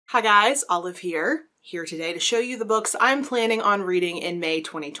Hi guys, Olive here today to show you the books I'm planning on reading in May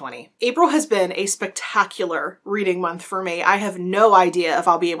 2020. April has been a spectacular reading month for me. I have no idea if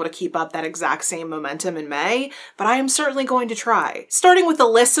I'll be able to keep up that exact same momentum in May, but I am certainly going to try. Starting with the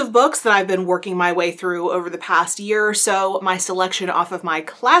list of books that I've been working my way through over the past year or so, my selection off of my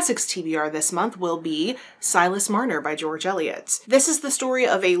Classics TBR this month will be Silas Marner by George Eliot. This is the story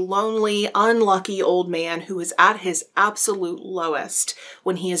of a lonely, unlucky old man who is at his absolute lowest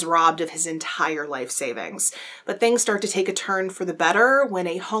when he is robbed of his entire life savings. But things start to take a turn for the better when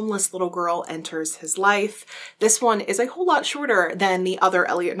a homeless little girl enters his life. This one is a whole lot shorter than the other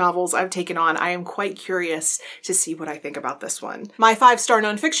Eliot novels I've taken on. I am quite curious to see what I think about this one. My 5-star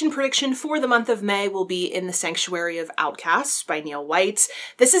nonfiction prediction for the month of May will be In the Sanctuary of Outcasts by Neil White.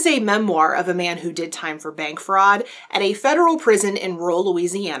 This is a memoir of a man who did time for bank fraud at a federal prison in rural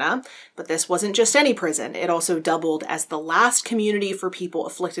Louisiana. But this wasn't just any prison. It also doubled as the last community for people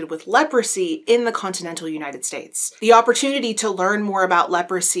afflicted with leprosy in the continental United States. The opportunity to learn more about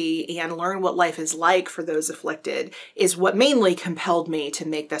leprosy and learn what life is like for those afflicted is what mainly compelled me to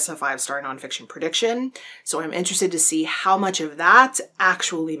make this a 5-star nonfiction prediction. So I'm interested to see how much of that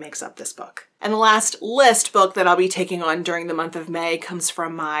actually makes up this book. And the last list book that I'll be taking on during the month of May comes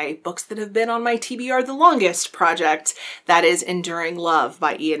from my books that have been on my TBR the longest project. That is Enduring Love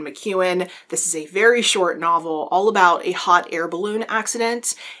by Ian McEwan. This is a very short novel all about a hot air balloon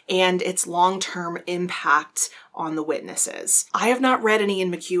accident and its long-term impact on the witnesses. I have not read an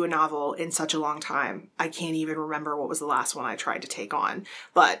Ian McEwan novel in such a long time. I can't even remember what was the last one I tried to take on,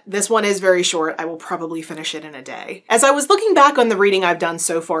 but this one is very short. I will probably finish it in a day. As I was looking back on the reading I've done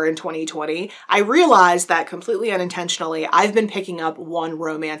so far in 2020, I realized that completely unintentionally, I've been picking up one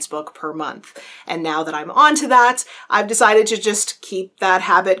romance book per month. And now that I'm onto that, I've decided to just keep that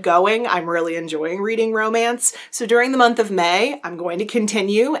habit going. I'm really enjoying reading romance. So during the month of May, I'm going to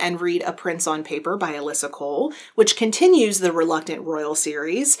continue and read A Prince on Paper by Alyssa Cole, which continues the Reluctant Royal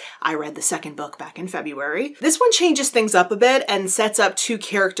series. I read the second book back in February. This one changes things up a bit and sets up two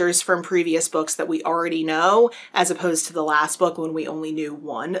characters from previous books that we already know, as opposed to the last book when we only knew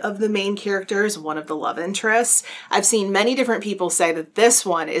one of the main characters, one of the love interests. I've seen many different people say that this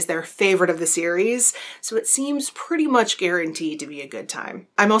one is their favorite of the series, so it seems pretty much guaranteed to be a good time.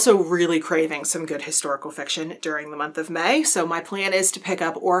 I'm also really craving some good historical fiction during the month of May, so my plan is to pick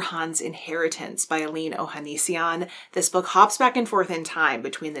up Orhan's Inheritance by Aline Ohanessian. This book hops back and forth in time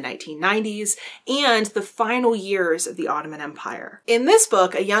between the 1990s and the final years of the Ottoman Empire. In this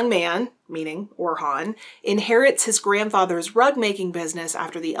book, a young man, meaning Orhan, inherits his grandfather's rug-making business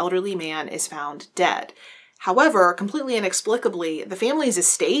after the elderly man is found dead. However, completely inexplicably, the family's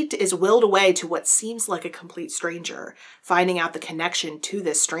estate is willed away to what seems like a complete stranger. Finding out the connection to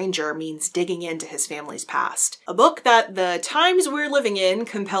this stranger means digging into his family's past. A book that the times we're living in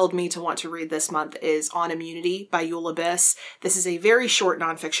compelled me to want to read this month is On Immunity by Eula Biss. This is a very short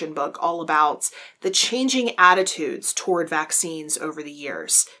nonfiction book all about the changing attitudes toward vaccines over the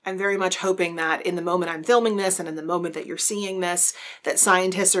years. I'm very much hoping that in the moment I'm filming this and in the moment that you're seeing this, that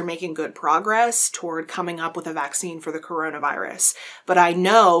scientists are making good progress toward coming up with a vaccine for the coronavirus. But I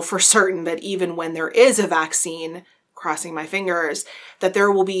know for certain that even when there is a vaccine, crossing my fingers, that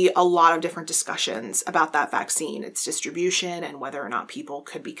there will be a lot of different discussions about that vaccine, its distribution, and whether or not people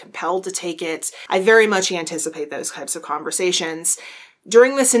could be compelled to take it. I very much anticipate those types of conversations.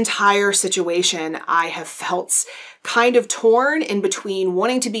 During this entire situation, I have felt kind of torn in between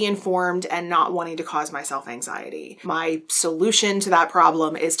wanting to be informed and not wanting to cause myself anxiety. My solution to that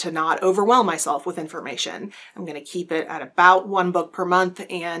problem is to not overwhelm myself with information. I'm going to keep it at about one book per month,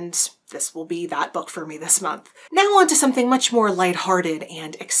 and this will be that book for me this month. Now on to something much more lighthearted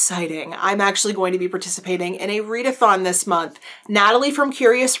and exciting. I'm actually going to be participating in a readathon this month. Natalie from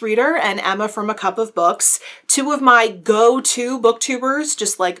Curious Reader and Emma from A Cup of Books, two of my go-to booktubers,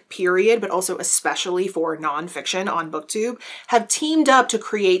 just like period, but also especially for nonfiction on BookTube, have teamed up to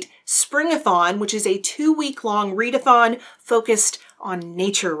create Springathon, which is a 2-week-long readathon focused on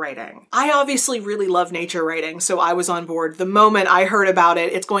nature writing. I obviously really love nature writing, so I was on board the moment I heard about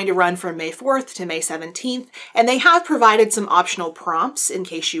it. It's going to run from May 4th to May 17th, and they have provided some optional prompts in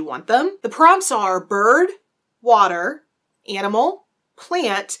case you want them. The prompts are bird, water, animal,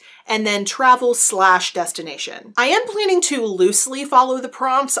 plant, and then travel/destination. I am planning to loosely follow the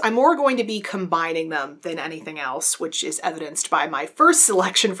prompts. I'm more going to be combining them than anything else, which is evidenced by my first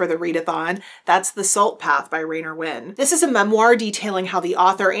selection for the readathon. That's The Salt Path by Rainer Wynn. This is a memoir detailing how the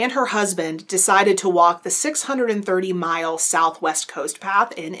author and her husband decided to walk the 630-mile southwest coast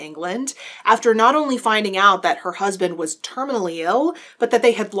path in England after not only finding out that her husband was terminally ill, but that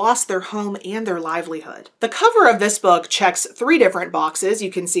they had lost their home and their livelihood. The cover of this book checks 3 different boxes. boxes.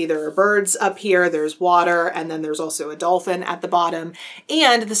 You can see there are birds up here, there's water, and then there's also a dolphin at the bottom.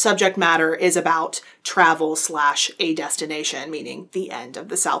 And the subject matter is about travel / a destination, meaning the end of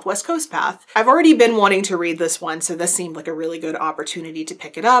the Southwest Coast Path. I've already been wanting to read this one, so this seemed like a really good opportunity to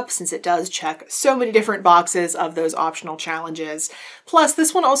pick it up since it does check so many different boxes of those optional challenges. Plus,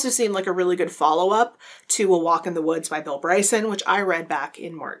 this one also seemed like a really good follow-up to A Walk in the Woods by Bill Bryson, which I read back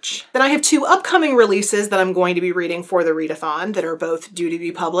in March. Then I have 2 upcoming releases that I'm going to be reading for the readathon that are both due to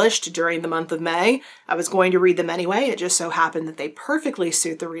be published during the month of May. I was going to read them anyway, it just so happened that they perfectly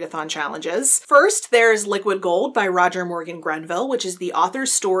suit the readathon challenges. First, there's Liquid Gold by Roger Morgan Grenville, which is the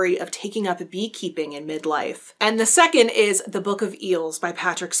author's story of taking up beekeeping in midlife. And the second is The Book of Eels by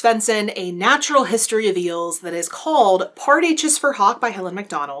Patrick Svensson, a natural history of eels that is called Part H is for Hawk by Helen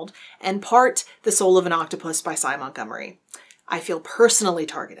MacDonald and part The Soul of an Octopus by Cy Montgomery. I feel personally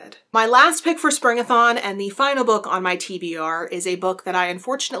targeted. My last pick for Springathon and the final book on my TBR is a book that I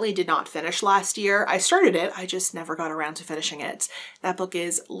unfortunately did not finish last year. I started it, I just never got around to finishing it. That book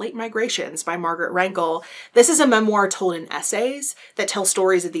is Late Migrations by Margaret Rankle. This is a memoir told in essays that tell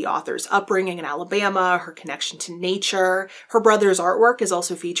stories of the author's upbringing in Alabama, her connection to nature. Her brother's artwork is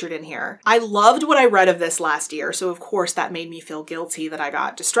also featured in here. I loved what I read of this last year, so of course that made me feel guilty that I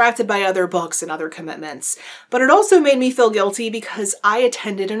got distracted by other books and other commitments. But it also made me feel guilty because I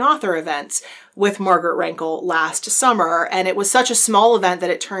attended an author event with Margaret Rankle last summer, and it was such a small event that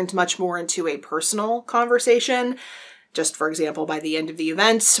it turned much more into a personal conversation. Just for example, by the end of the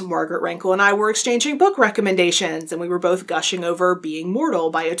event, Margaret Rankle and I were exchanging book recommendations, and we were both gushing over Being Mortal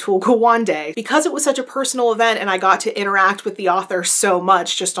by Atul Gawande. Because it was such a personal event and I got to interact with the author so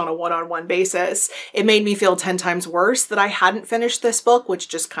much just on a one-on-one basis, it made me feel 10 times worse that I hadn't finished this book, which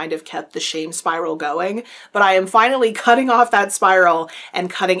just kind of kept the shame spiral going. But I am finally cutting off that spiral and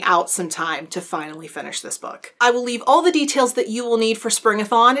cutting out some time to finally finish this book. I will leave all the details that you will need for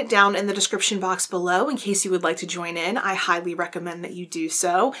Springathon down in the description box below in case you would like to join in. I highly recommend that you do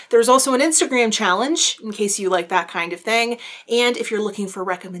so. There's also an Instagram challenge in case you like that kind of thing. And if you're looking for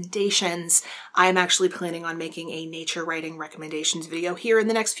recommendations, I'm actually planning on making a nature writing recommendations video here in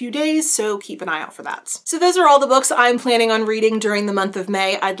the next few days, so keep an eye out for that. So those are all the books I'm planning on reading during the month of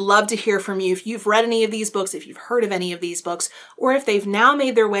May. I'd love to hear from you if you've read any of these books, if you've heard of any of these books, or if they've now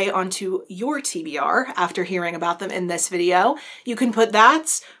made their way onto your TBR after hearing about them in this video. You can put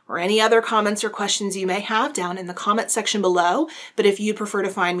that or any other comments or questions you may have down in the comment section below. But if you'd prefer to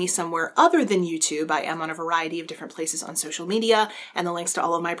find me somewhere other than YouTube, I am on a variety of different places on social media, and the links to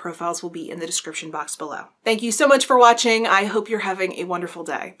all of my profiles will be in the description box below. Thank you so much for watching. I hope you're having a wonderful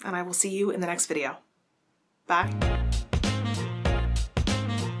day, and I will see you in the next video. Bye.